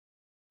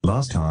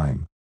Last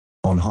time,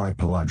 on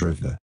Hyper I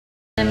drove the...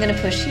 I'm gonna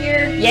push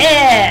here.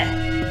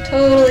 Yeah!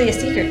 Totally a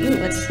secret. Ooh,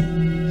 what's...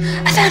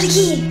 I found a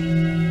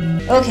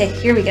key! Okay,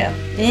 here we go.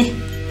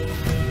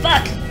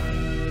 Fuck!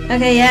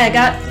 Okay, yeah, I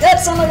got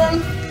some of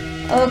them.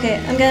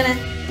 Okay, I'm gonna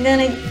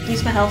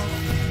use my health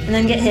and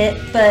then get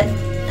hit, but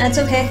that's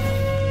okay.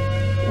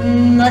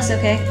 Less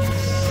okay.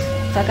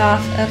 Fuck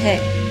off. Okay,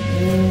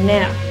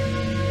 now.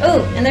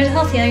 Oh, and there's a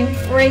health healing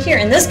right here,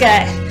 and this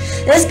guy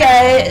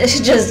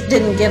just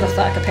didn't give a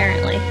fuck,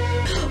 apparently.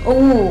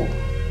 Oh,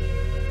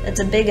 that's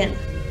a big one.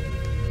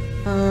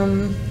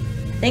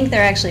 I think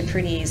they're actually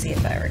pretty easy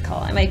if I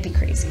recall. I might be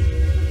crazy.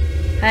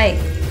 Hi.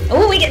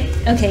 Oh, we get...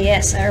 Okay,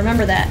 yes, I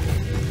remember that.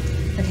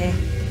 Okay.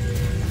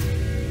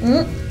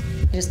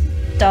 Just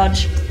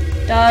dodge.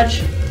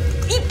 Dodge.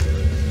 Eep.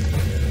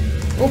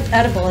 Oop,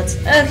 out of bullets.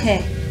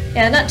 Okay.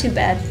 Yeah, not too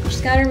bad.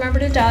 Just gotta remember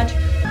to dodge.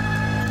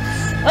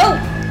 Oh!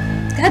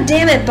 God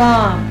damn it,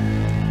 bomb!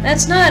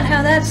 That's not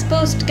how that's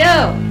supposed to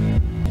go!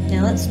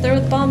 Now let's throw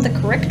the bomb the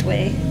correct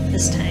way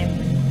this time.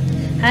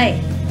 Hi.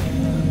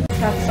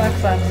 Fuck, fuck,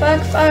 fuck,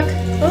 fuck, fuck.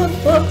 Fuck,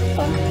 fuck,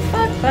 fuck,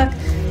 fuck, fuck.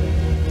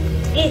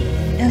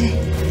 Okay.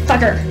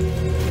 Fucker.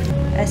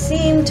 I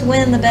seem to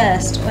win the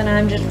best when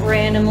I'm just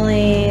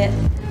randomly...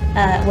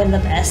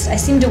 I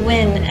seem to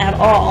win at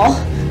all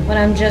when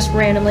I'm just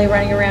randomly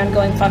running around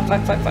going fuck,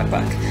 fuck, fuck, fuck,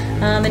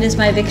 fuck. It is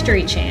my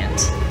victory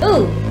chant.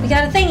 Ooh, we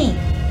got a thingy.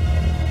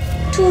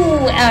 2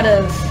 out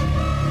of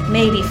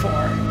maybe 4.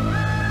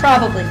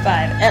 Probably 5,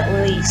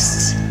 at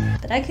least.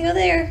 But I can go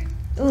there.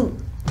 Ooh.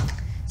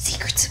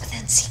 Secrets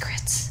within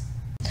secrets.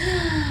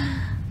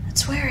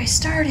 That's where I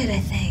started, I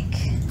think.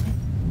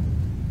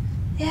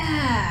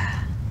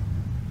 Yeah.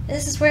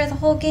 This is where the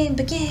whole game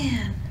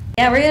began.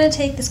 Yeah, we're gonna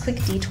take this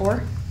quick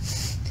detour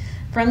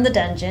from the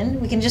dungeon.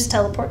 We can just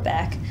teleport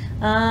back.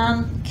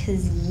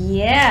 Cause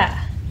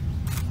yeah.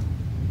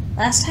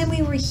 Last time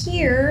we were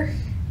here,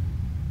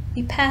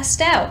 we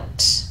passed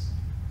out.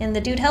 And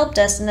the dude helped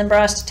us and then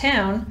brought us to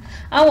town.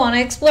 I want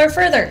to explore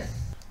further.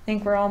 I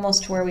think we're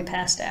almost to where we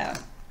passed out.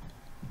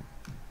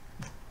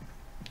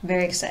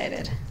 Very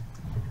excited.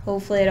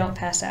 Hopefully I don't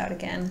pass out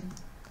again.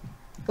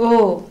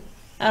 Oh,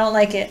 I don't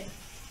like it.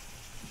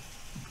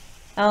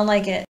 I don't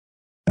like it.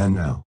 And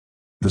now,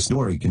 the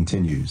story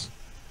continues.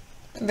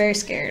 I'm very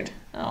scared.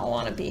 I don't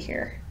want to be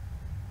here.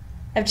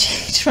 I've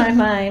changed my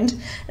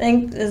mind. I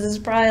think this is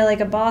probably like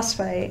a boss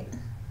fight.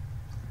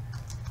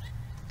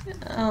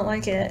 I don't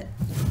like it.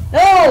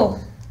 No!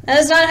 That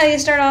is not how you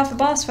start off a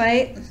boss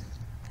fight.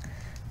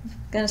 I'm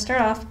gonna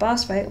start off a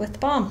boss fight with the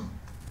bomb.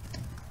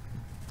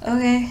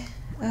 Okay,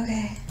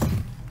 okay.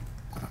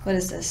 What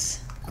is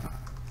this?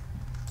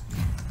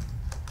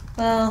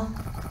 Well,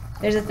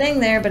 there's a thing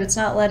there, but it's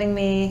not letting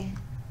me...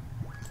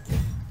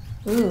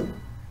 Ooh.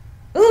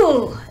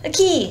 Ooh! A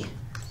key!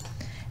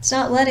 It's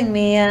not letting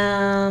me,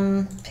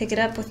 pick it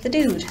up with the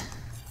dude.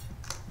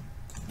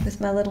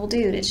 With my little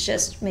dude. It's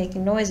just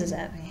making noises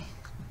at me.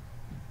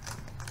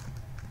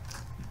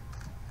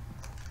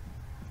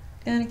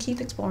 Gonna keep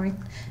exploring.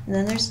 And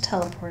then there's a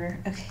teleporter.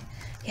 Okay.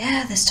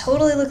 Yeah, this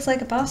totally looks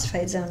like a boss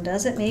fight zone,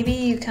 does it? Maybe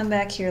you come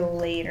back here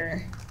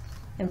later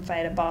and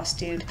fight a boss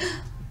dude.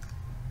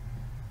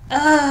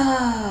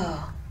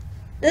 Oh!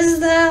 This is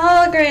the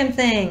hologram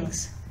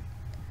things!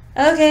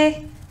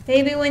 Okay.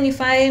 Maybe when you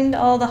find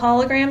all the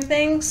hologram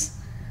things,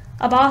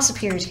 a boss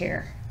appears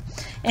here.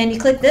 And you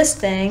click this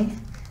thing,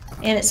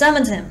 and it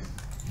summons him.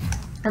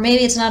 Or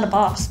maybe it's not a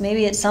boss.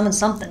 Maybe it summons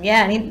something.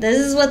 Yeah, this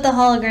is what the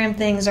hologram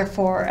things are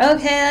for.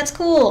 Okay, that's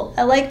cool.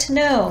 I like to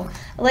know.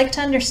 I like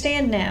to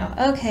understand now.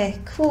 Okay,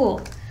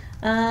 cool.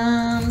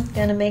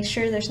 Gonna make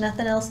sure there's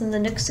nothing else in the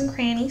nooks and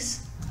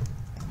crannies.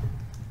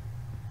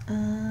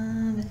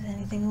 Is there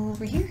anything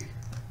over here?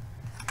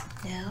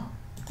 No.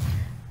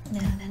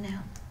 No, no, no.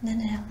 No,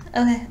 no.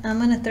 Okay, I'm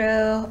gonna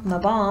throw my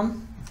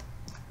bomb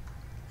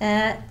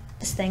at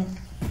this thing.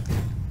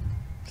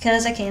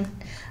 Because I can.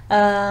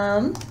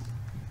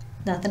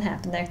 Nothing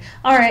happened there.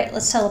 Alright,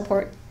 let's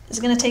teleport. It's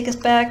gonna take us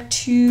back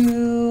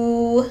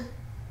to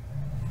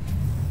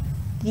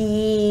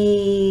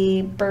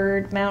the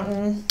Bird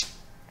Mountain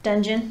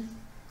dungeon.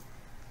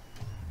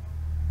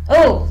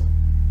 Oh!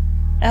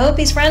 I hope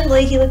he's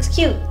friendly. He looks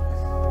cute.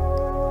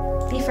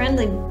 Be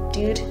friendly,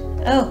 dude.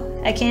 Oh,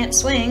 I can't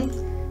swing.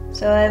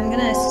 So I'm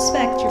gonna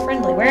suspect you're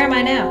friendly. Where am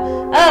I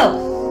now?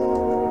 Oh!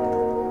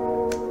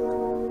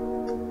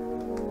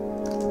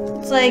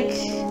 It's like...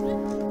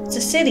 it's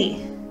a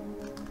city.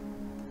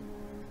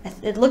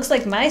 It looks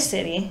like my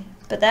city,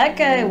 but that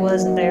guy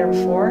wasn't there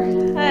before.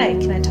 Hi,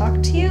 can I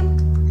talk to you?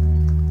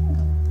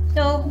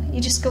 No, you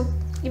just go...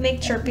 you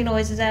make chirpy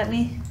noises at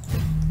me.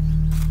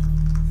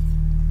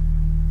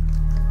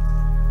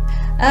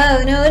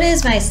 Oh, no, it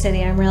is my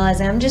city, I'm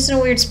realizing. I'm just in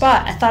a weird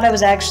spot. I thought I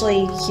was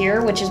actually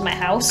here, which is my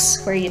house,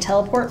 where you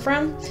teleport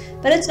from.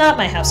 But it's not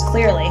my house,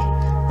 clearly.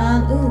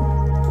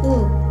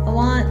 Ooh, I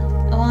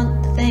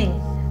want the thing.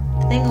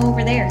 The thing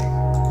over there.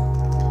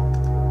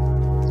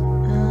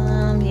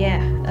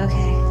 Yeah,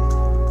 okay.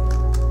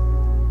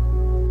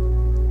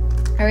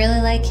 I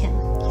really like him.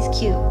 He's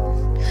cute.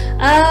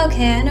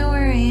 Okay, I know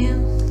where I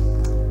am.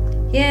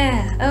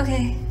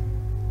 Okay.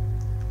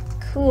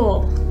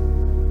 Cool.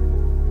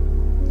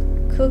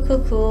 Cool, cool,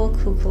 cool,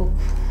 cool, cool,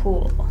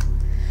 cool.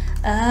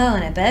 Oh,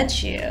 and I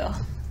bet you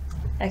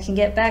I can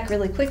get back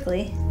really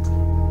quickly.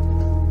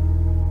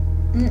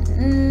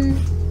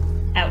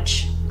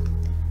 Ouch.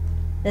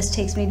 This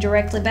takes me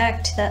directly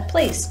back to that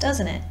place,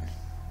 doesn't it?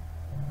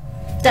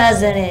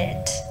 Doesn't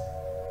it?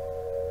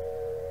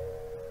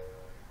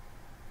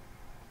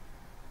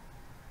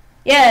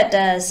 Yeah, it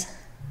does.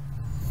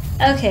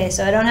 Okay,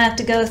 so I don't have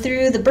to go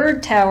through the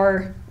bird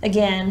tower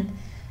again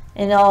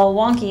and all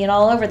wonky and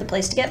all over the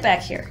place to get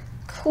back here.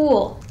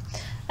 Cool.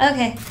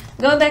 Okay, I'm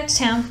going back to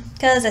town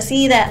because I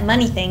see that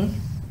money thing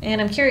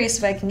and I'm curious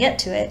if I can get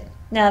to it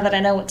now that I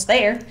know what's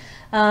there.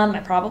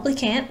 I probably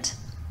can't.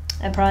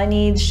 I probably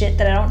need shit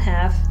that I don't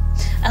have.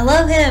 I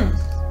love him.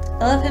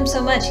 I love him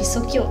so much. He's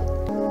so cute.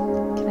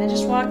 Can I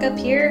just walk up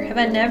here? Have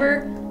I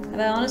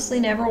honestly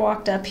never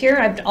walked up here?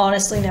 I've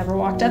honestly never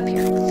walked up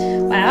here.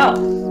 Wow.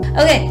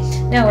 Okay,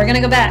 no, we're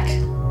gonna go back.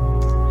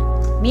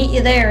 Meet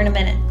you there in a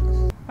minute.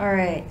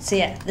 Alright, so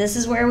yeah, this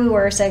is where we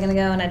were a second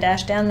ago, and I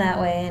dashed down that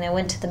way, and I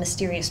went to the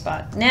mysterious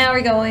spot. Now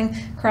we're going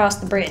across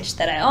the bridge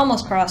that I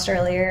almost crossed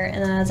earlier,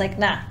 and then I was like,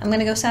 nah, I'm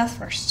gonna go south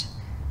first.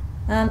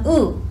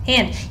 Ooh,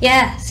 hand.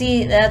 Yeah,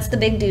 see, that's the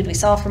big dude we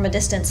saw from a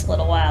distance a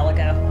little while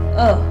ago.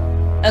 Oh,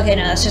 okay,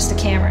 no, that's just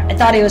the camera. I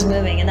thought he was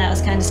moving, and that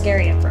was kind of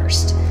scary at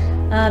first.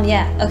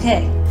 Yeah,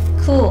 okay,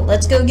 cool.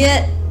 Let's go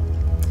get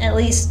at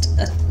least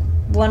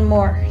one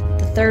more,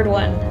 the third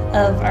one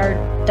of our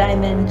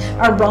diamond,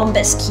 our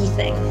rhombus key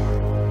thing.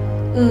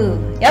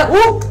 Ooh, yep,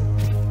 woo!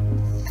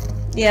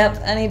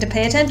 Yep, I need to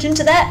pay attention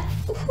to that.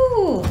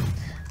 Woohoo!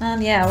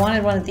 Yeah, I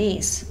wanted one of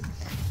these.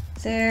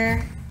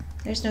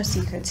 There's no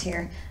secrets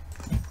here.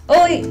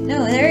 Oh wait,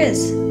 no, there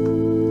is.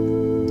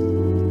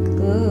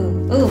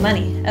 Ooh,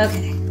 money,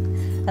 okay.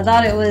 I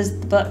thought it was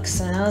the books,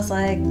 and I was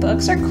like,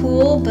 books are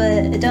cool, but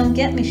it don't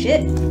get me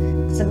shit.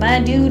 So my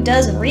dude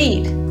doesn't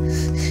read.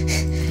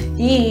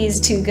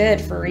 He's too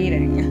good for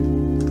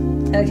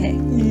reading. Okay.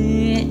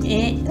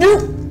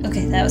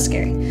 Okay, that was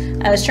scary.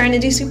 I was trying to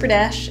do super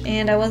dash,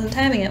 and I wasn't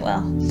timing it well.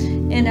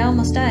 And I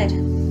almost died.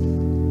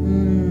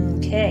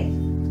 Okay.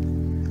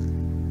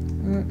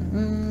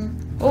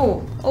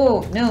 Oh,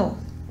 no.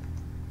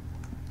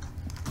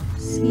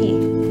 Let's see.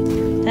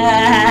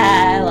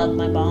 I love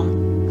my bomb.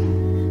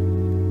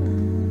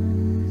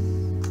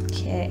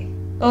 Okay.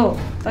 Oh,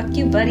 fuck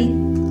you, buddy.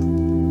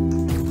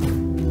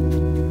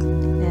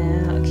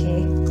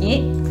 Okay.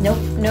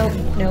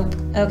 Nope.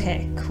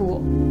 Okay,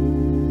 cool.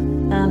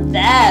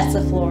 That's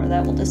the floor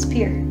that will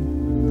disappear.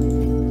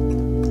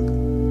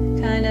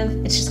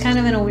 It's just kind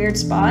of in a weird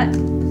spot.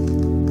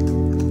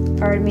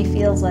 Part of me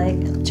feels like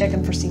I'm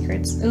checking for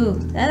secrets. Ooh,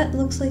 that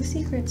looks like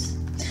secrets.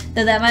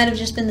 Though that might have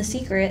just been the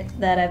secret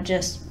that I've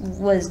just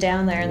was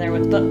down there and there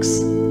with books.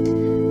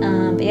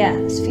 But yeah,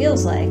 this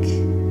feels like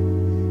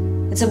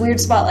it's a weird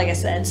spot, like I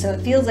said, so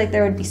it feels like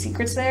there would be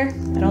secrets there.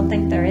 I don't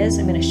think there is.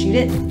 I'm gonna shoot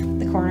it.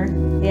 The corner.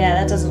 Yeah,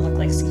 that doesn't look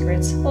like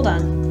secrets. Hold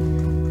on.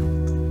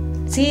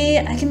 See,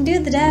 I can do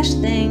the dash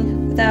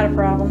thing without a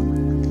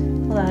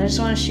problem. Hold on, I just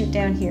want to shoot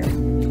down here.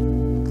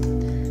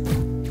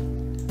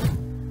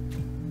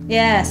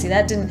 Yeah, see,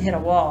 that didn't hit a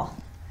wall.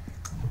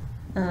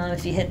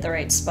 If you hit the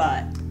right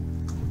spot.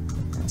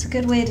 That's a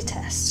good way to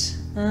test.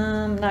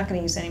 I'm not going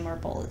to use any more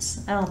bullets.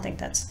 I don't think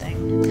that's a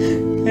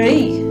thing.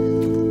 Hey!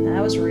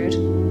 That was rude.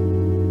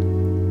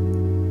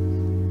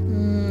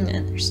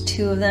 And there's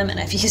two of them, and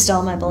I've used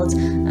all my bullets. Ooh.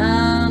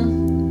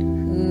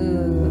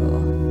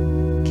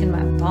 Can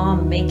my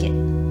bomb make it?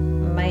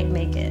 Might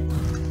make it.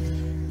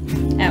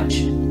 Ouch.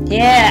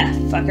 Yeah,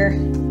 fucker.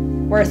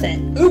 Worth it.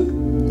 Oop!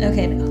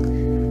 Okay, no.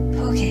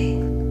 Okay.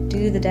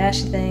 Do the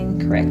dash thing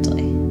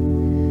correctly.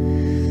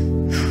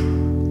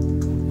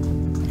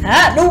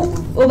 Ah, no!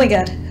 Oh my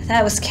god,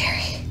 that was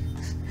scary.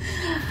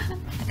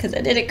 Because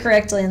I did it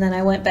correctly and then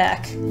I went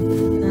back. I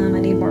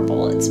need more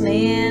bullets,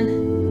 man.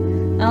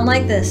 I don't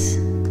like this. I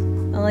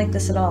don't like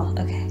this at all.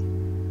 Okay.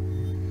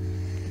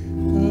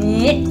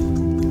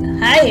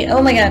 Hi!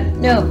 Oh my god.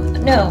 No.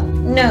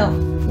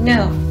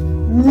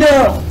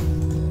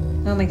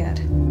 Oh my god.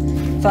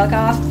 Fuck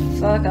off.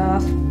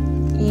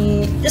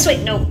 This way,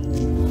 no.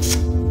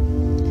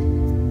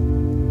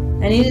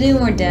 I need to do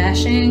more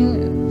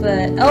dashing,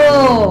 but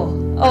oh,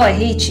 I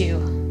hate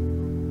you.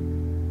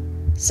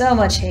 So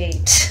much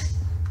hate.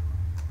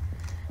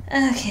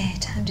 Okay,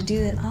 time to do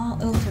it all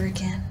over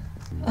again.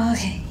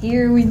 Okay,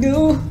 here we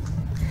go.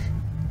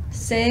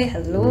 Say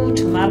hello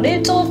to my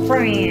little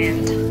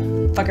friend.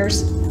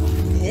 Fuckers.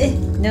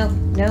 No.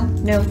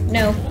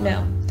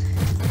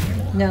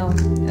 No,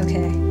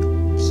 okay.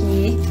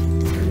 Key.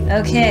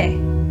 Okay.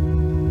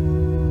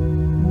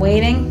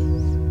 Waiting.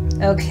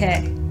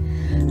 Okay.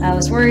 I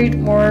was worried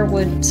more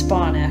would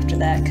spawn after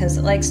that, because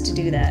it likes to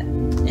do that.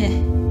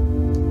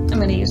 I'm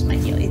gonna use my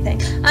Healy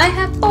thing. I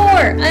have 4!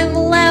 I'm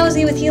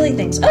lousy with Healy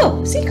things.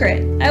 Oh,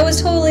 secret! I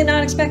was totally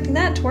not expecting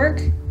that to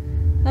work.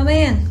 Oh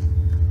man.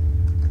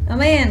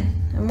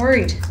 I'm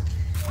worried.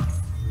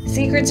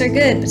 Secrets are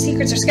good, but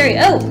secrets are scary.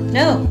 Oh,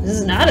 no, this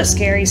is not a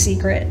scary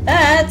secret.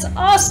 That's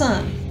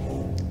awesome!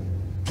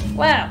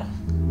 Wow.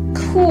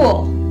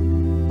 Cool.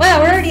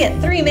 Wow, we're already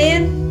at 3,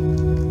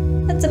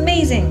 man. That's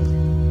amazing.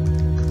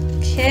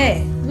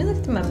 Okay, let me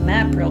look through my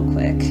map real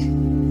quick.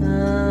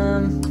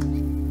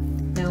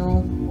 No,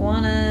 I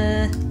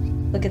wanna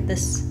look at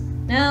this.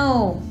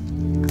 No.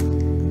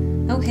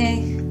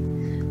 Okay.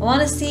 I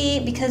wanna see,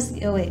 because,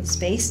 oh wait,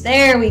 space?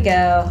 There we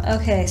go.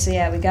 Okay, so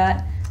yeah, we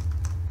got,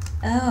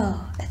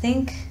 oh, I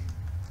think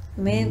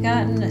we may have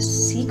gotten a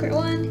secret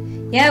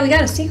one. Yeah, we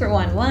got a secret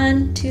one.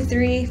 1, 2,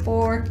 3,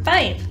 4,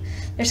 5.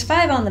 There's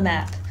 5 on the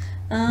map.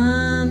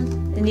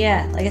 And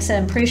yeah, like I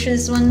said, I'm pretty sure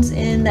this one's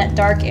in that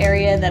dark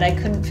area that I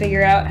couldn't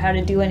figure out how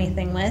to do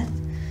anything with.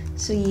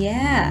 So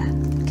yeah,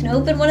 I can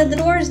open one of the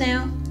doors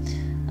now.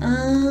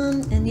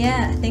 And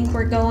yeah, I think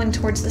we're going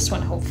towards this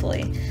one,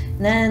 hopefully.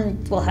 And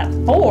then we'll have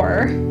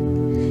 4,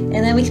 and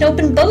then we can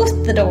open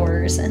both the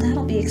doors, and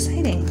that'll be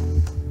exciting.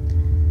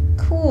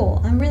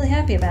 Cool, I'm really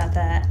happy about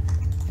that.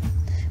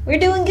 We're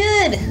doing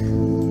good!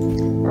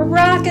 We're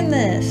rocking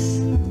this!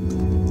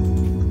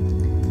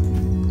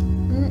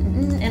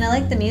 And I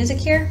like the music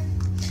here.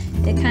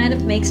 It kind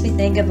of makes me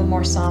think of a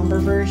more somber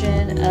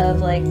version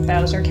of like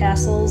Bowser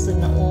Castles in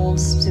the old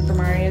Super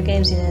Mario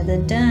games, you know, the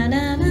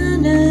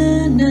da-na-na-na-na.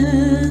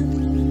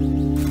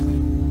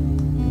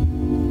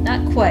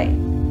 Not quite,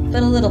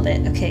 but a little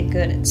bit. Okay,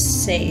 good, it's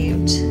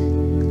saved.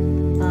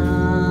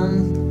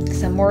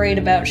 Cause I'm worried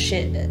about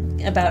shit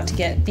about to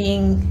get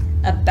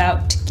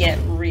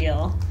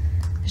real.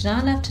 There's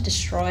not enough to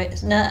destroy,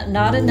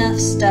 not enough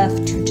stuff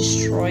to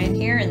destroy in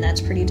here, and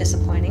that's pretty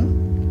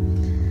disappointing.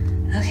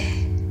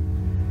 Okay.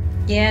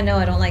 Yeah, no,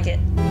 I don't like it.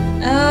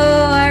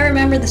 Oh, I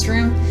remember this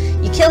room.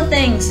 You kill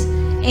things,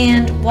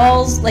 and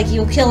walls, like,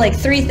 you'll kill, like,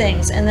 3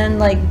 things, and then,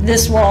 like,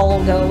 this wall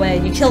will go away.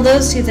 And you kill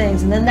those 2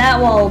 things, and then that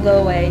wall will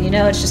go away. And, you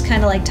know, it's just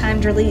kind of, like,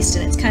 timed released,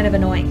 and it's kind of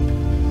annoying.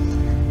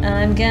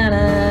 I'm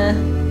gonna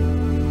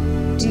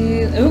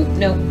do... Oh,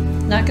 no.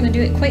 Not gonna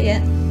do it quite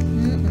yet.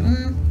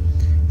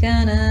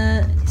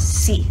 Gonna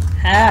see.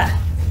 Ah,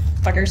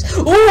 fuckers.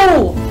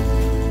 Oh!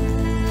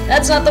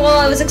 That's not the wall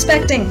I was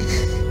expecting.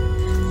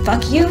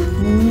 Fuck you?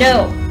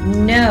 No.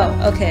 No.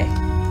 Okay.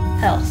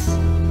 Health.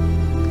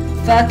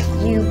 Fuck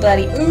you,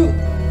 buddy. Ooh.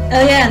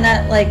 Oh yeah, and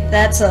that, like,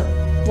 that's a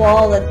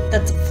wall,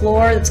 that's a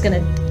floor that's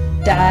gonna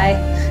die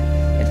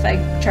if I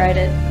try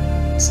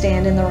to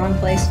stand in the wrong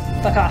place.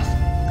 Fuck off.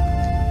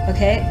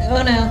 Okay.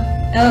 Oh no.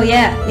 Oh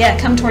yeah. Yeah,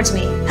 come towards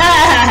me. Ha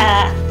ha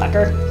ha!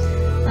 Fucker.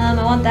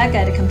 I want that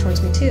guy to come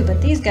towards me too,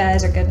 but these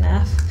guys are good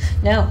enough.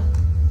 No.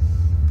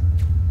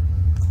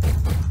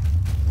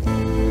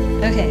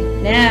 Okay,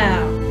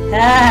 now.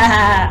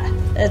 Ah,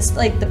 that's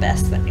like the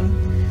best thing.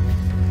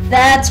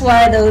 That's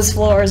why those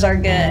floors are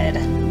good,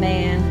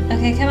 man.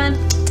 Okay, come on.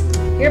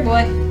 Here,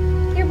 boy.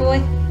 Here,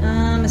 boy.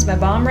 Is my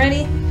bomb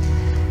ready?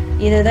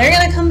 Either they're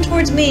gonna come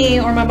towards me,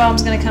 or my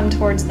bomb's gonna come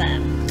towards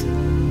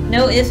them.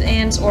 No ifs,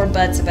 ands, or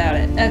buts about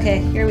it. Okay,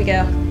 here we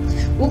go.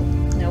 Oop,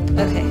 nope,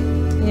 okay.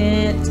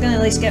 Yeah, it's gonna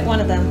at least get one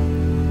of them.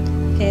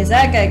 Okay, is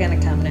that guy gonna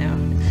come now?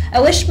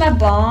 I wish my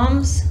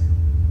bombs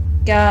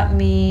got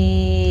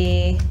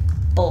me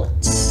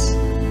bullets.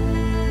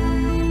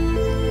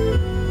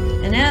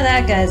 And now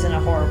that guy's in a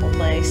horrible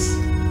place.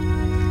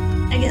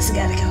 I guess I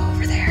gotta go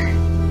over there.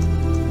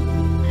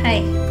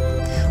 Hi.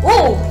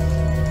 Whoa!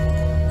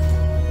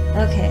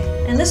 Okay,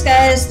 and this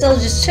guy is still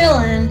just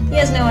chilling. He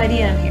has no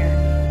idea I'm here.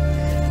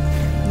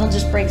 I'll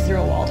just break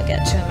through a wall to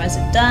get to him. Is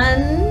it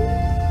done?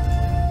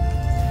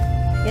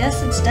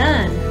 Yes, it's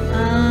done.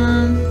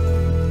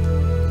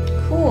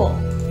 Cool.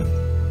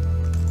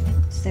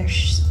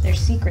 There's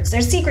secrets.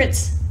 There's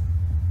secrets!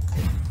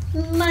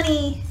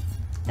 Money!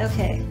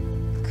 Okay,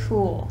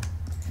 cool.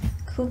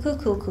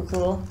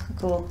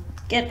 Cool.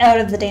 Get out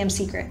of the damn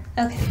secret.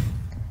 Okay.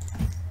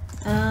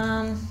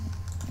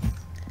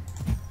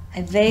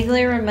 I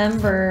vaguely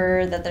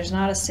remember that there's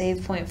not a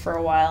save point for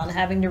a while and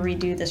having to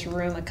redo this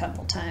room a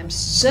couple times.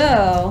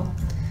 So,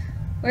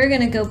 we're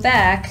gonna go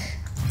back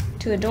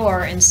to a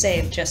door and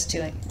save just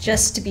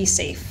to be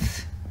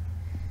safe.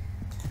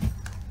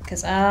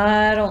 Because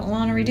I don't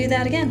want to redo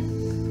that again.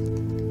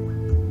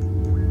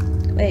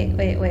 Wait.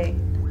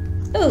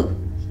 Ooh,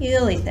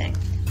 healy thing.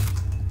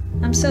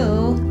 I'm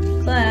so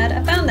glad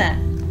I found that.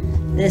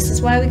 This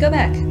is why we go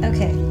back.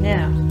 Okay,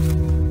 now,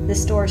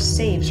 this door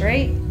saves,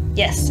 right?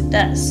 Yes, it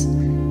does.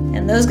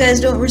 And those guys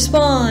don't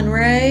respawn,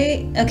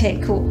 right? Okay,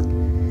 cool.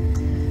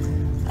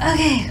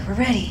 Okay, we're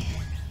ready.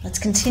 Let's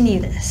continue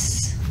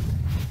this.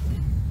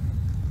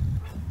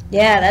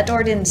 Yeah, that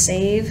door didn't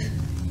save,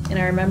 and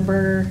I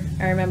remember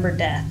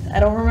death. I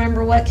don't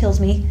remember what kills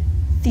me.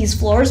 These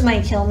floors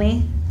might kill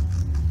me.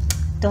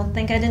 Don't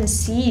think I didn't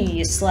see you,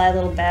 you sly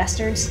little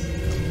bastards.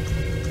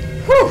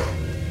 Whew!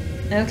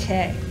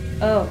 Okay.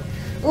 Oh.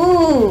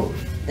 Ooh!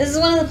 This is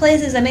one of the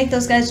places I make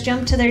those guys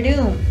jump to their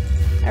doom.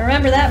 I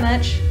remember that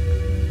much.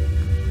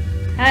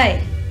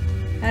 Hi.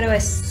 How do I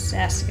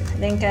ask you? I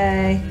think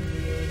I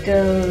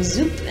go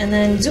zoop and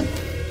then zoop.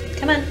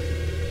 Come on.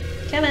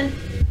 Come on.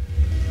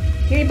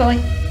 Here you boy.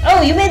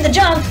 Oh, you made the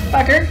jump,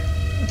 fucker.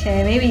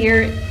 Okay, maybe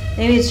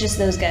it's just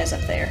those guys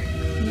up there.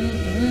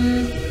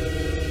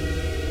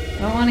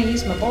 don't want to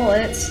use my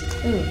bullets.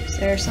 Ooh, is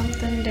there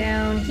something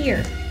down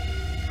here?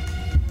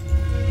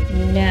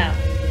 No.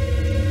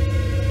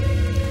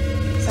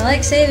 So I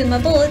like saving my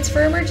bullets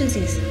for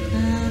emergencies.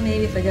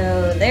 Maybe if I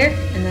go there,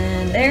 and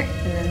then there,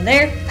 and then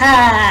there.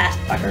 Ha!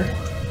 Fucker.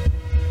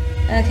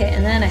 Okay,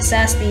 and then I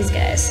sass these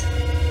guys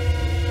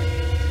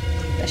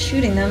by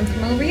shooting them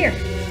from over here.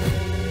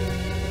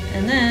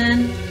 And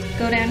then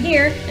go down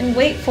here and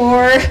wait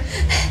for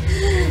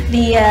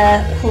the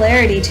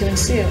hilarity to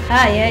ensue.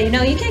 Ha, yeah, you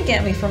know, you can't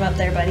get me from up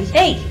there, buddy.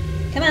 Hey!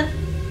 Come on.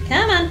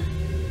 Come on.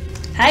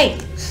 Hi.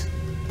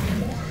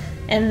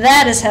 And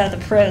that is how the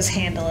pros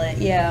handle it,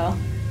 yo.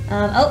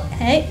 Oh,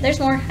 hey, there's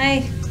more.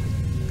 Hi.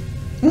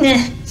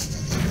 Nah.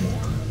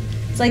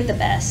 It's like the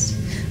best.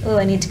 Oh,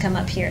 I need to come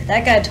up here.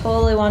 That guy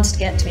totally wants to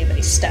get to me, but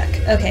he's stuck.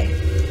 Okay.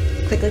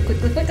 Quickly,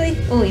 quickly, quickly.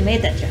 Oh, he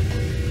made that jump.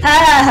 Ha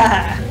ha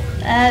ha!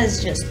 That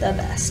is just the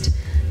best.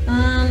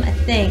 I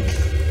think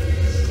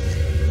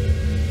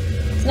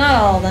it's not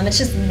all of them, it's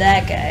just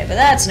that guy, but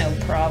that's no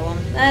problem.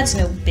 That's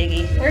no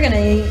biggie. We're gonna,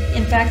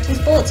 in fact, use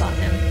bullets on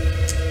him.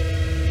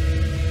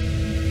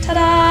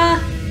 Ta-da!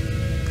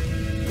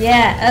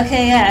 Yeah,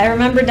 okay, yeah, I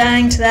remember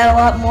dying to that a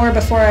lot more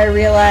before I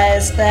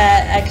realized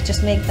that I could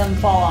just make them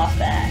fall off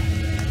that.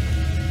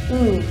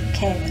 Ooh,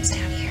 okay, what's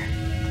down here?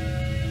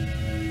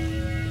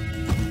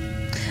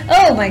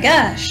 Oh my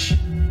gosh!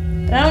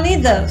 But I don't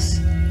need those.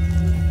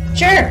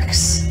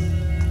 Jerks!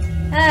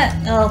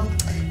 Well,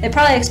 they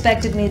probably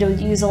expected me to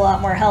use a lot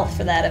more health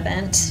for that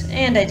event,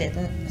 and I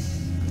didn't.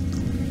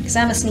 Because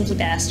I'm a sneaky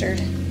bastard.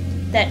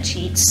 That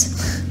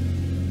cheats.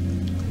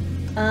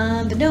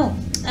 But no,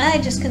 I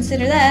just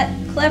consider that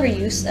clever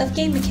use of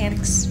game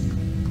mechanics.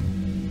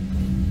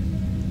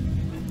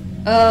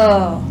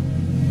 Oh.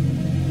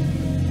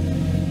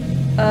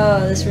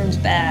 Oh, this room's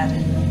bad.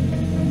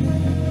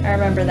 I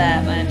remember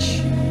that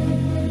much.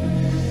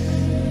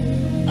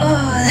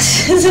 Oh,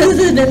 this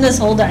has been this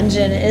whole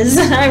dungeon, is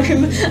I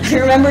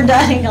remember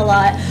dying a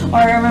lot, or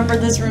I remember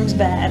this room's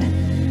bad.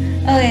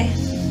 Okay.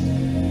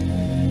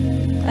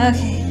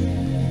 Okay.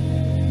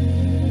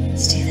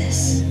 Let's do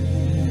this.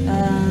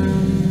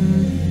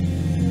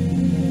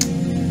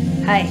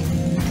 Hi.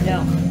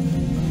 No.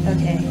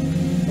 Okay.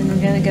 Then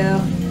we're gonna go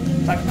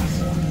fuck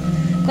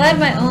off. Glad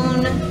my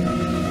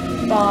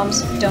own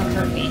bombs don't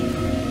hurt me.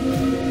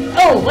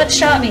 Oh, what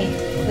shot me?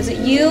 Was it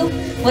you?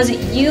 Was it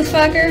you,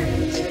 fucker?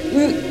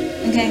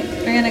 Okay,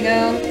 we're gonna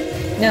go.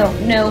 No,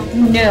 no,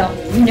 no,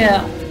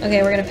 no.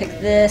 Okay, we're gonna pick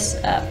this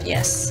up.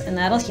 Yes, and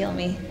that'll heal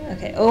me.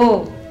 Okay.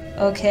 Oh,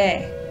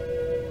 okay.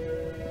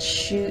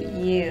 Shoot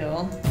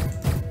you.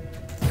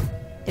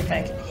 If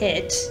I can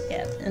hit.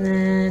 Yep. And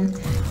then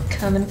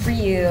coming for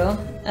you.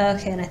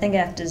 Okay, and I think I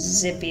have to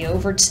zippy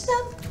over to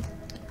them.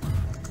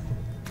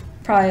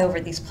 Probably over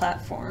these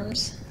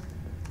platforms.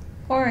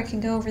 Or I can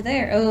go over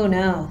there. Oh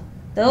no.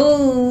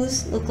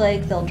 Those look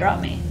like they'll drop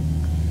me.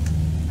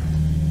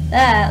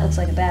 That looks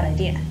like a bad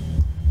idea.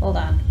 Hold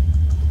on.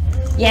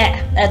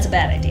 Yeah, that's a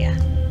bad idea.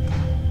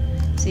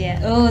 So yeah,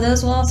 oh,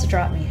 those will also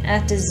drop me. I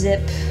have to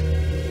zip.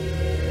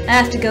 I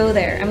have to go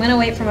there. I'm gonna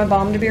wait for my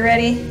bomb to be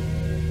ready.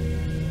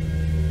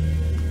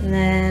 And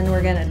then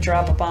we're gonna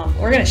drop a bomb.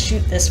 We're gonna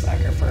shoot this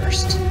fucker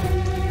first.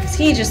 Because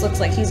he just looks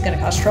like he's gonna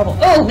cause trouble.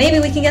 Oh, maybe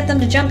we can get them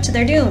to jump to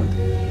their doom.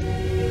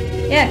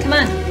 Yeah, come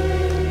on.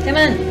 Come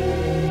on.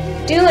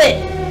 Do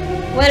it!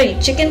 What are you,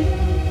 chicken?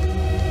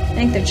 I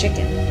think they're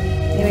chicken.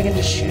 Maybe we can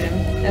just shoot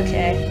him.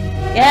 Okay.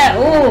 Yeah,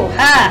 ooh,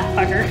 ha,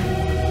 fucker.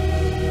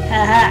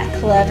 Ha ha,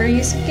 clever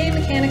use of game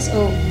mechanics.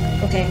 Oh,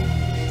 okay.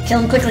 Kill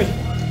him quickly.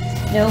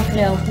 No,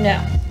 no, no.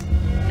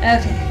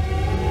 Okay.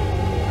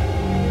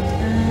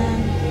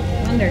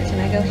 I wonder, can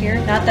I go here?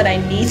 Not that I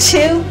need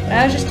to, but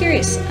I was just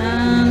curious.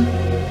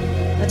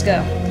 Let's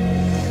go.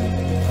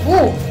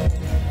 Ooh.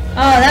 Oh,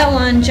 that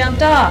one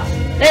jumped off.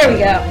 There we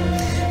go.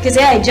 Because,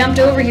 yeah, he jumped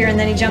over here and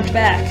then he jumped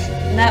back.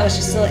 And that was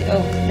just silly.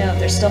 Oh, no,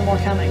 there's still more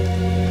coming.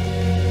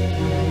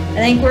 I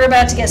think we're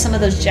about to get some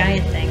of those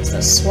giant things,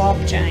 those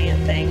swamp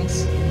giant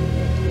things.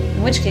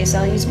 In which case,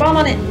 I'll use bomb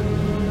on it.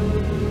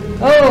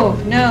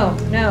 Oh, no,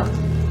 no.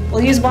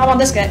 We'll use bomb on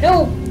this guy.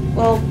 No!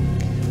 Well,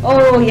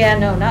 oh, yeah,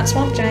 no, not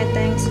swamp giant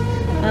things.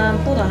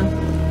 Hold on.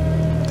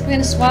 I'm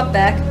gonna swap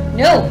back.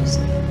 No!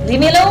 Leave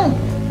me alone!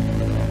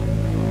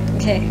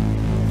 Okay.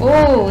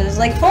 Oh, there's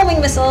like foaming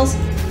missiles.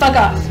 Fuck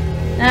off.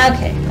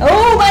 Okay.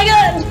 Oh my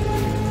god!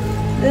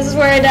 This is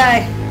where I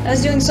die. I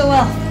was doing so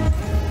well.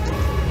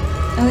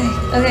 Okay,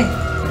 okay.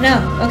 No,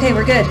 okay,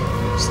 we're good.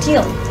 Just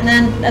heal. And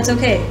then, that's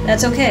okay.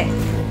 That's okay.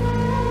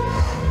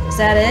 Is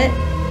that it?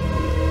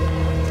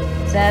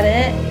 Is that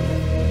it?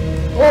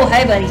 Oh,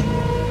 hi, buddy.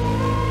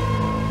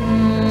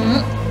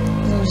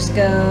 We'll just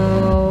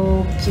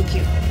go pew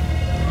pew.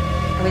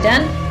 Are we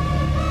done?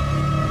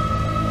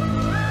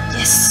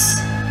 Yes!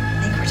 I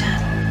think we're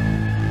done.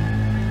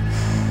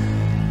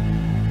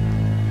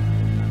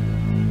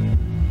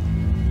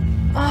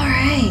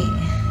 Alright.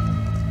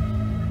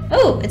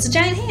 Oh, it's a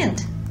giant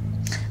hand.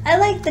 I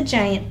like the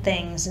giant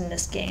things in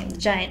this game. The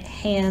giant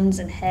hands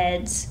and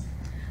heads.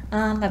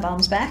 My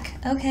bomb's back.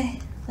 Okay,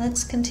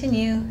 let's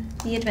continue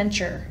the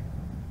adventure.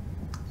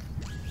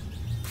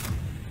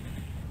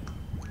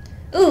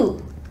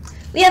 Ooh,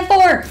 we have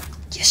 4.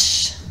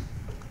 Yes.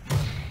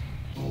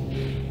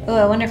 Oh,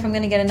 I wonder if I'm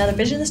gonna get another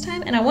vision this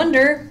time, and I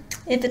wonder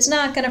if it's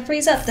not gonna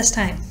freeze up this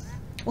time.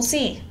 We'll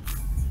see.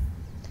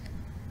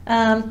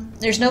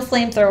 There's no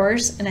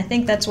flamethrowers, and I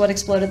think that's what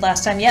exploded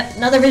last time. Yep,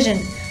 another vision.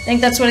 I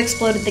think that's what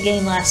exploded the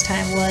game last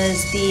time,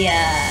 was the,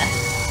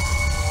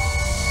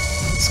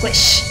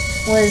 squish,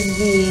 was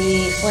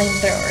the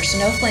flamethrower. So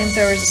no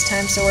flamethrowers this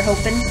time, so we're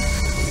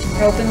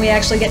hoping we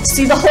actually get to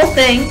see the whole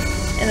thing,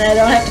 and then I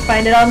don't have to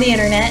find it on the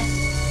internet.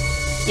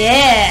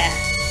 Yeah!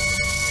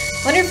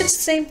 Wonder if it's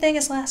the same thing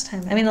as last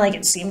time. I mean, like,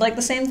 it seemed like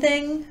the same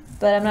thing,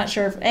 but I'm not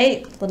sure if...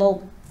 Hey,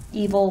 little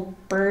evil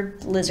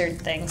bird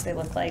lizard things they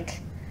look like.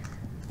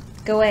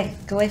 Go away,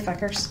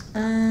 fuckers.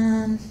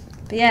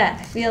 But yeah,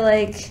 I feel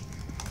like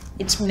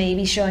it's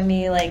maybe showing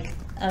me like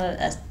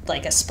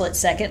a split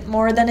second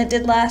more than it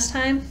did last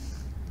time.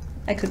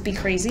 I could be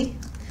crazy,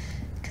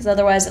 because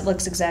otherwise it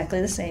looks exactly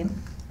the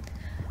same.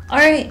 All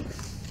right,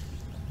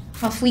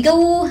 off we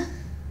go.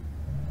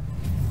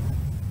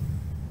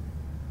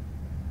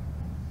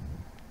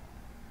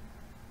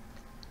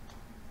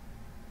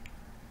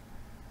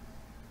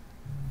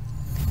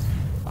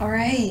 All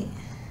right.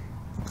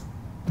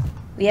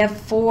 We have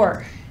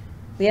 4.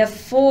 We have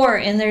 4,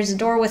 and there's a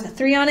door with a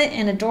 3 on it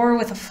and a door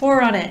with a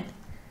 4 on it.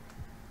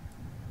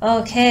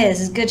 Okay, this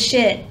is good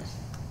shit.